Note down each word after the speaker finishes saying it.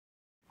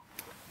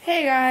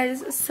Hey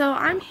guys, so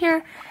I'm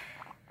here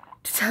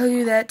to tell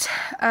you that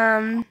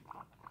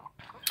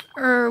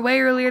way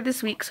earlier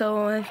this week,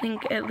 so I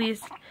think at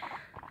least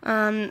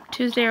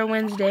Tuesday or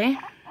Wednesday,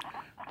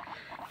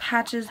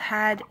 Patches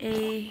had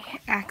a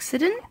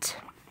accident.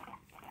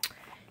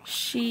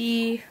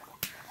 She,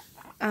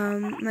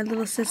 my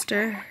little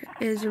sister,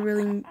 is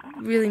really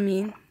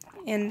mean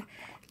and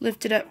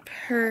lifted up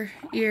her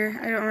ear.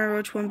 I don't remember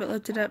which one, but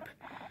lifted up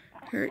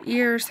her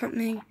ear or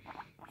something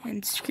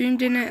and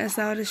screamed in it as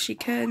loud as she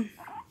could.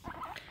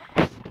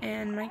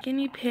 And my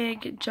guinea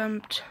pig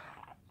jumped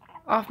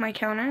off my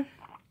counter,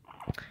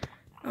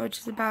 which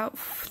is about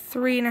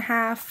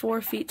 3.5,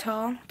 4 feet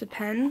tall,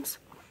 depends.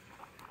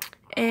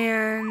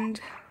 And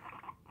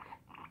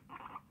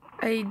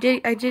I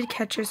did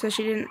catch her so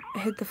she didn't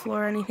hit the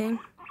floor or anything.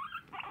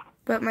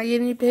 But my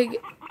guinea pig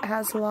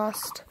has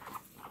lost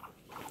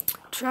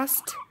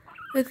trust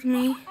with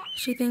me.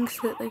 She thinks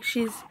that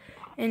she's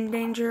in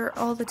danger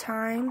all the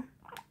time,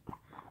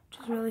 which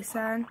is really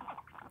sad.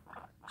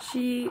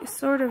 She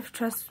sort of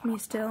trusts me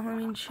still. I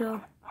mean,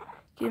 she'll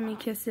give me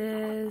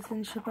kisses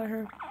and she'll put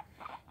her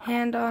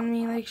hand on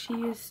me like she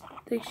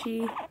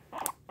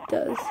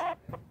does.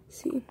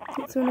 See,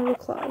 it's one of her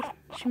claws.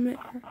 She met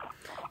her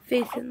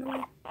face in the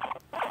way.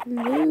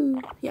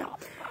 Hello. Yeah.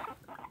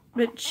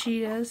 But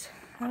she does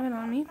have it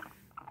on me.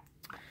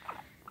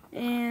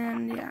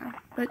 And yeah,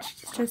 but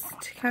she's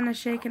just kind of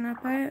shaken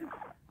up by it.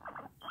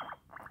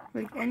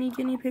 Like any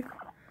guinea pig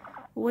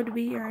would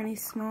be, or any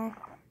small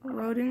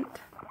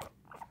rodent.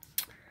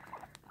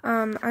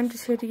 I'm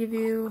just here to give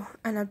you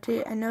an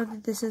update. I know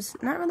that this is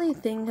not really a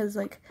thing because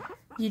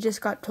you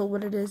just got told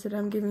what it is, that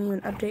I'm giving you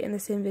an update in the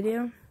same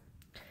video.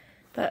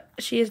 But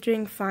she is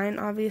doing fine,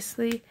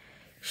 obviously.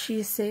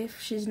 She's safe.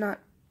 She's not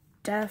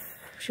deaf.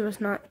 She was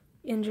not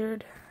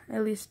injured,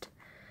 at least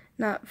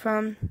not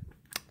from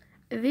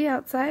the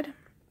outside.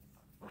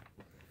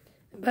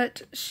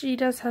 But she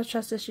does have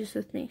trust issues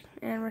with me,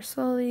 and we're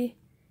slowly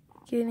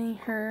getting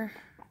her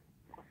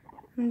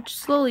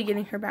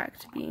back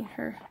to being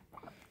her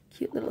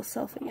cute little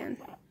self again.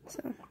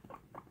 So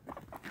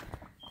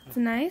it's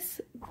nice,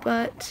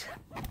 but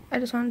I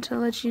just wanted to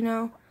let you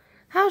know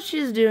how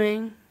she's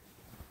doing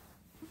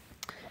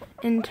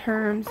in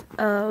terms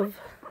of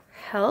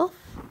health.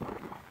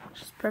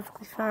 She's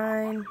perfectly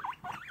fine.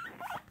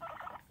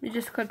 We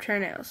just clipped her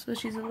nails, so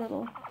she's a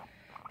little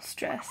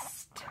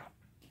stressed.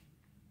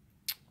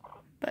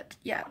 But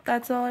yeah,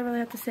 that's all I really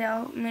have to say.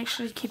 I'll make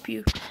sure to keep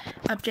you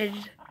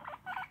updated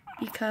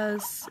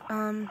because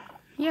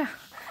yeah,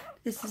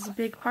 this is a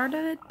big part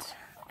of it,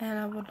 and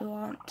I would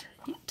want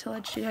to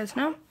let you guys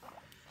know.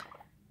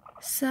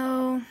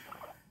 So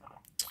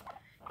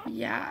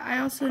yeah, I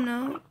also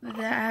know that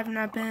I have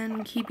not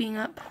been keeping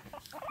up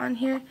on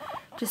here.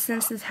 Just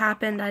since this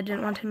happened, I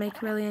didn't want to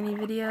make really any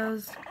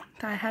videos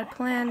that I had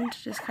planned.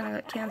 Just kind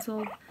of got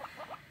canceled.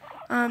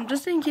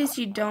 Just in case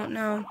you don't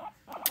know,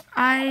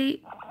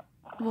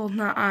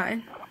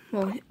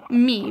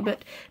 me,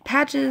 but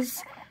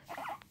Patch's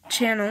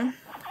channel,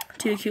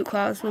 Two Cute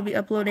Claws, will be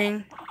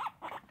uploading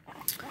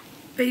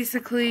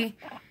basically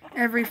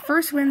every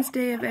first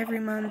Wednesday of every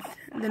month,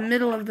 the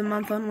middle of the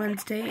month on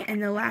Wednesday,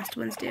 and the last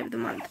Wednesday of the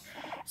month.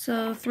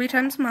 So 3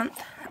 times a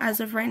month as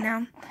of right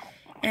now,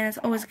 and it's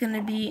always going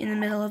to be in the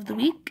middle of the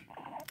week,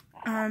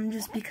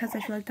 just because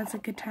I feel like that's a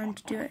good time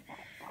to do it.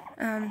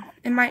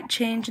 It might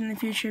change in the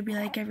future, be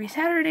like every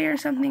Saturday or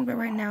something, but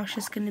right now it's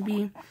just going to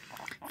be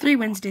 3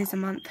 Wednesdays a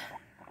month,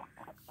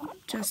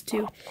 just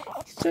to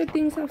start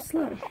things off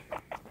slow.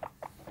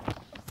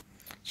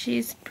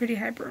 She's pretty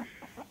hyper.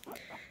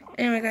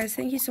 Anyway guys,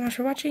 thank you so much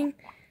for watching.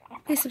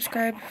 Please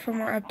subscribe for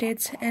more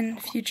updates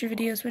and future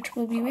videos, which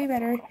will be way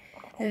better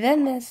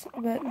than this,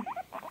 but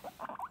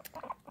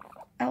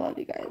I love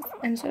you guys.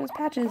 And so does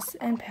Patches,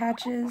 and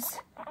Patches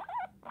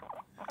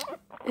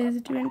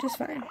is doing just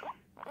fine.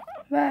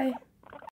 Bye.